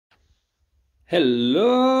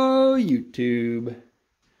Hello YouTube.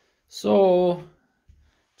 So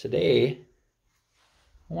today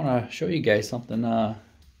I want to show you guys something that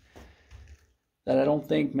I don't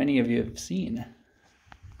think many of you have seen.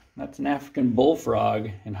 That's an African bullfrog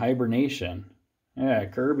in hibernation. Yeah,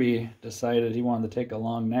 Kerby decided he wanted to take a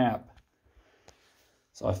long nap.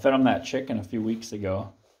 So I fed him that chicken a few weeks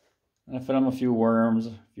ago. And I fed him a few worms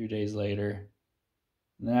a few days later.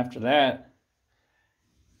 And then after that,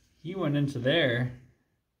 he went into there,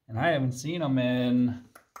 and I haven't seen him in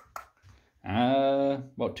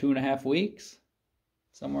about 2.5 weeks,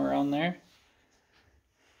 somewhere around there.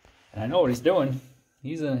 And I know what he's doing.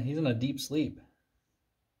 He's in a deep sleep.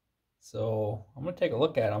 So I'm gonna take a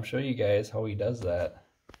look at him, show you guys how he does that.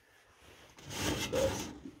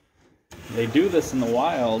 They do this in the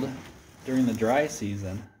wild during the dry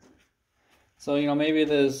season. So, you know, maybe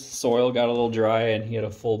the soil got a little dry and he had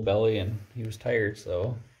a full belly and he was tired,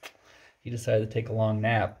 so he decided to take a long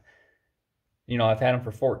nap. You know, I've had him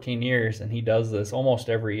for 14 years and he does this almost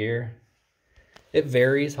every year. It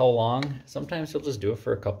varies how long. Sometimes he'll just do it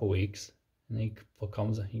for a couple weeks and he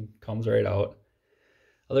comes right out.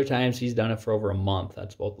 Other times he's done it for over a month.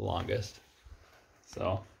 That's about the longest.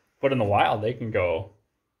 So, but in the wild they can go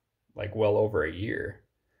like well over a year,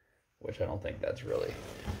 which I don't think that's really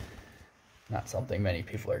not something many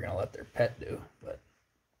people are going to let their pet do, but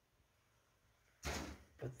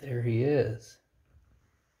there he is.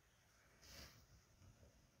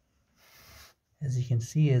 As you can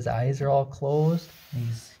see, his eyes are all closed.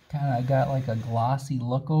 He's kind of got like a glossy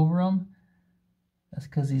look over him. That's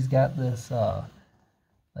because he's got this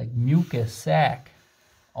like mucus sac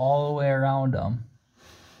all the way around him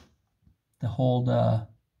to hold the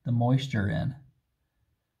moisture in.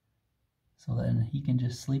 So then he can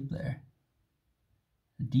just sleep there.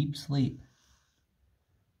 A deep sleep.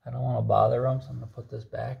 I don't want to bother him, so I'm going to put this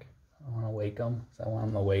back. I don't want to wake him, because I want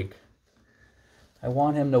him to wake. I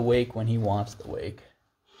want him to wake when he wants to wake.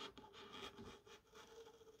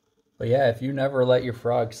 But yeah, if you never let your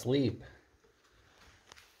frog sleep,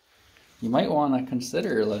 you might want to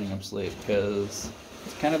consider letting him sleep, because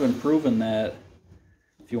it's kind of been proven that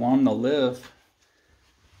if you want him to live,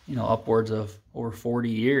 you know, upwards of over 40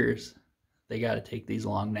 years, they got to take these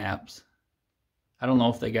long naps. I don't know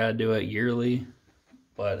if they got to do it yearly,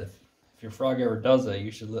 but if your frog ever does it,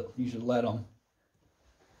 you should let them.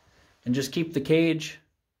 And just keep the cage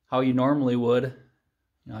how you normally would.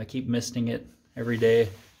 You know, I keep misting it every day.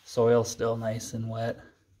 Soil's still nice and wet.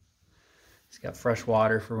 He's got fresh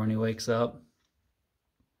water for when he wakes up.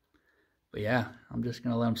 But yeah, I'm just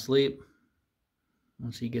gonna let him sleep.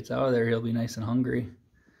 Once he gets out of there, he'll be nice and hungry.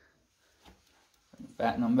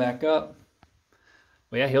 Fatten him back up.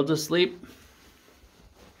 But yeah, he'll just sleep.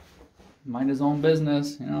 Mind his own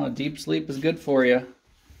business. You know, a deep sleep is good for you.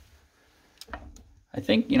 I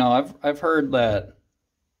think, you know, I've heard that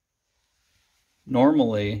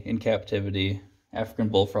normally in captivity, African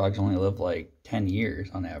bullfrogs only live like 10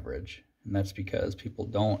 years on average. And that's because people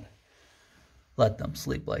don't let them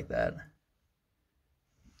sleep like that.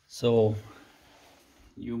 So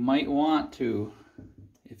you might want to,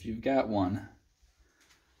 if you've got one,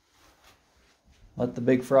 let the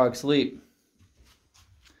big frog sleep.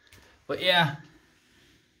 But yeah,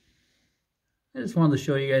 I just wanted to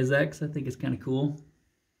show you guys that because I think it's kind of cool.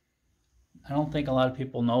 I don't think a lot of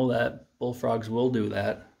people know that bullfrogs will do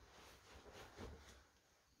that.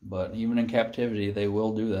 But even in captivity, they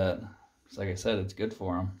will do that. Because like I said, it's good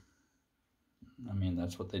for them. I mean,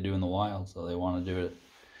 that's what they do in the wild, so they want to do it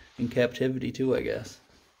in captivity too, I guess.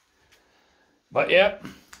 But yeah,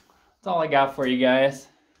 that's all I got for you guys.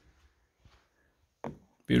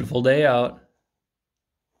 Beautiful day out.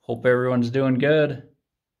 Hope everyone's doing good.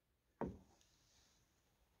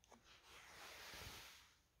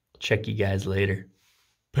 Check you guys later.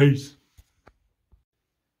 Peace.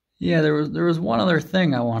 Yeah, there was one other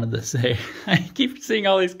thing I wanted to say. I keep seeing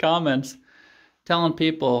all these comments telling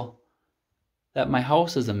people that my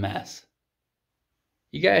house is a mess.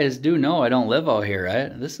 You guys do know I don't live out here,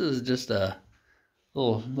 right? This is just a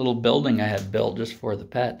little building I had built just for the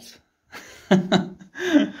pets.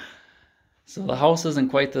 So the house isn't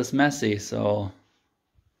quite this messy, so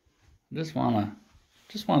I just wanted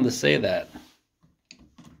to say that.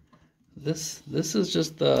 This is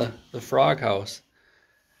just the frog house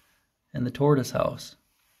and the tortoise house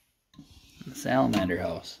and the salamander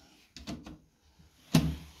house.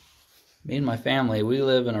 Me and my family, we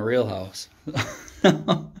live in a real house.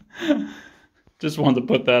 Just wanted to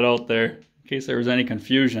put that out there in case there was any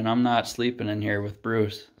confusion. I'm not sleeping in here with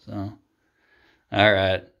Bruce, so all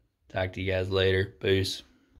right. Talk to you guys later. Peace.